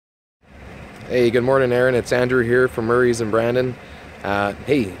Hey, good morning, Aaron. It's Andrew here from Murray's in Brandon.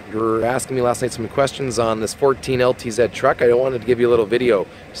 Hey, you were asking me last night some questions on this 14 LTZ truck. I wanted to give you a little video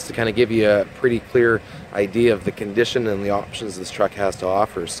just to kind of give you a pretty clear idea of the condition and the options this truck has to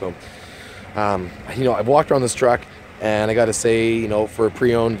offer. So, I've walked around this truck, and I got to say, for a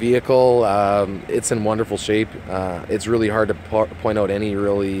pre-owned vehicle, it's in wonderful shape. It's really hard to point out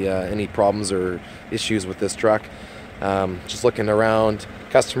any problems or issues with this truck. Just looking around,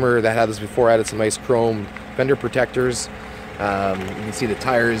 customer that had this before added some nice chrome fender protectors. You can see the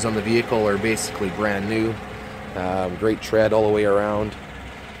tires on the vehicle are basically brand new. Great tread all the way around.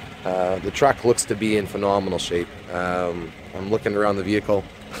 The truck looks to be in phenomenal shape. I'm looking around the vehicle.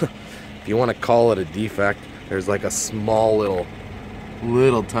 If you want to call it a defect, there's like a small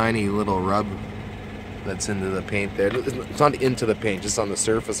tiny little rub that's into the paint there. It's not into the paint, just on the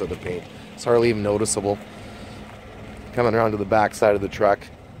surface of the paint. It's hardly even noticeable. Coming around to the back side of the truck,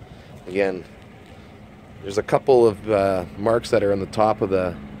 again, there's a couple of marks that are on the top of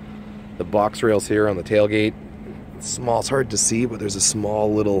the box rails here on the tailgate. It's small, it's hard to see, but there's a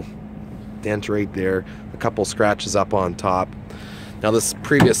small little dent right there. A couple scratches up on top. Now, this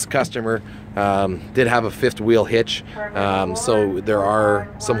previous customer did have a fifth wheel hitch, so there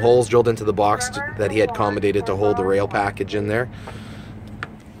are some holes drilled into the box that he had accommodated to hold the rail package in there.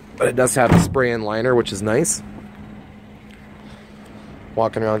 But it does have a spray-in liner, which is nice.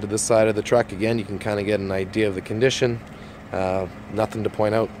 Walking around to this side of the truck, again, you can kind of get an idea of the condition. Nothing to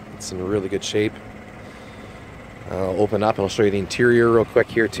point out. It's in really good shape. I'll open up and I'll show you the interior real quick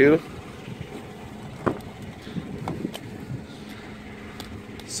here too.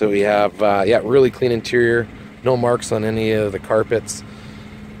 So we have, really clean interior. No marks on any of the carpets.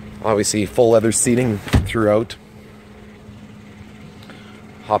 Obviously full leather seating throughout.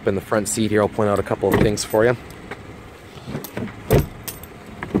 Hop in the front seat here. I'll point out a couple of things for you.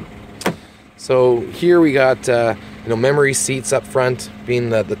 So here we got memory seats up front. Being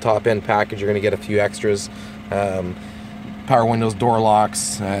the top end package, you're going to get a few extras. Power windows, door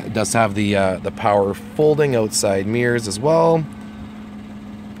locks. It does have the power folding outside mirrors as well.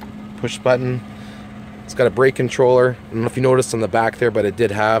 Push button. It's got a brake controller. I don't know if you noticed on the back there, but it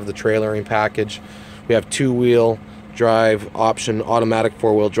did have the trailering package. We have 2-wheel drive option, automatic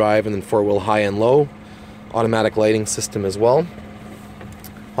 4-wheel drive, and then 4-wheel high and low. Automatic lighting system as well.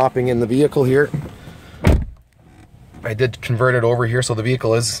 Hopping in the vehicle here, I did convert it over here, so the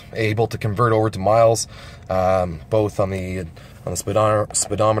vehicle is able to convert over to miles, both on the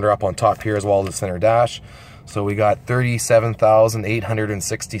speedometer up on top here as well as the center dash. So we got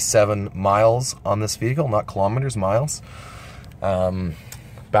 37,867 miles on this vehicle, not kilometers, miles.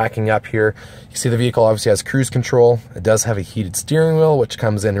 Backing up here, you see the vehicle obviously has cruise control. It does have a heated steering wheel, which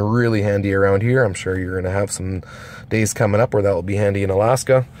comes in really handy around here. I'm sure you're going to have some days coming up where that will be handy in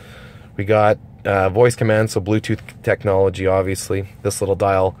Alaska. We got voice commands, so Bluetooth technology, obviously. This little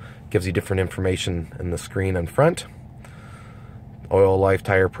dial gives you different information in the screen in front. Oil, life,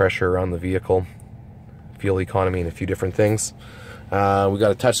 tire pressure on the vehicle, fuel economy, and a few different things. We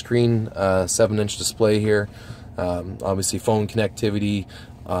got a touchscreen 7-inch display here. Obviously phone connectivity,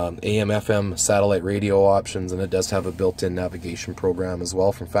 AM, FM, satellite radio options, and it does have a built-in navigation program as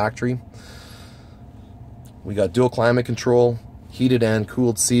well from factory. We got dual climate control, heated and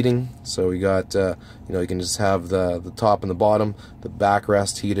cooled seating. So we got, you can just have the top and the bottom, the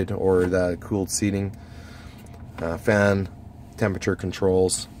backrest heated or the cooled seating. Fan, temperature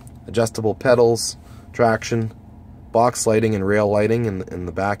controls, adjustable pedals, traction, box lighting and rail lighting in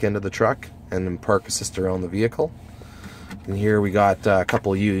the back end of the truck, and then park assist around the vehicle. And here we got a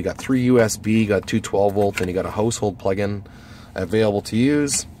couple you got 3 USB, you got 2 12-volt, and you got a household plug-in available to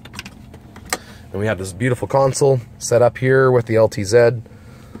use. And we have this beautiful console set up here with the LTZ.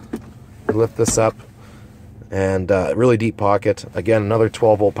 We lift this up, and really deep pocket. Again, another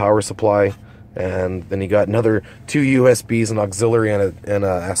 12-volt power supply, and then you got another 2 USBs, an auxiliary, and an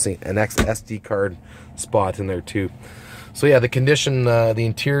SD card spot in there too. So yeah, the condition, the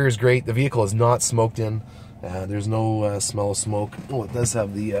interior is great. The vehicle is not smoked in. There's no smell of smoke. Oh, it does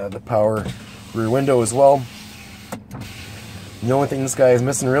have the power rear window as well. The only thing this guy is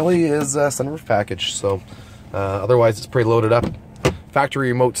missing really is a sunroof package. So otherwise, it's pretty loaded up. Factory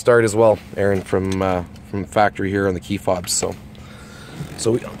remote start as well, Aaron, from factory here on the key fobs. So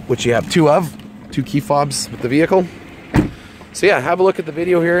which you have 2 key fobs with the vehicle. So yeah, have a look at the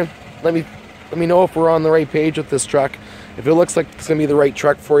video here. Let me know if we're on the right page with this truck. If it looks like it's gonna be the right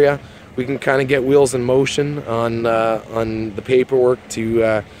truck for you, we can kind of get wheels in motion on the paperwork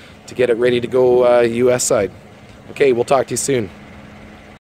to get it ready to go US side. Okay, we'll talk to you soon.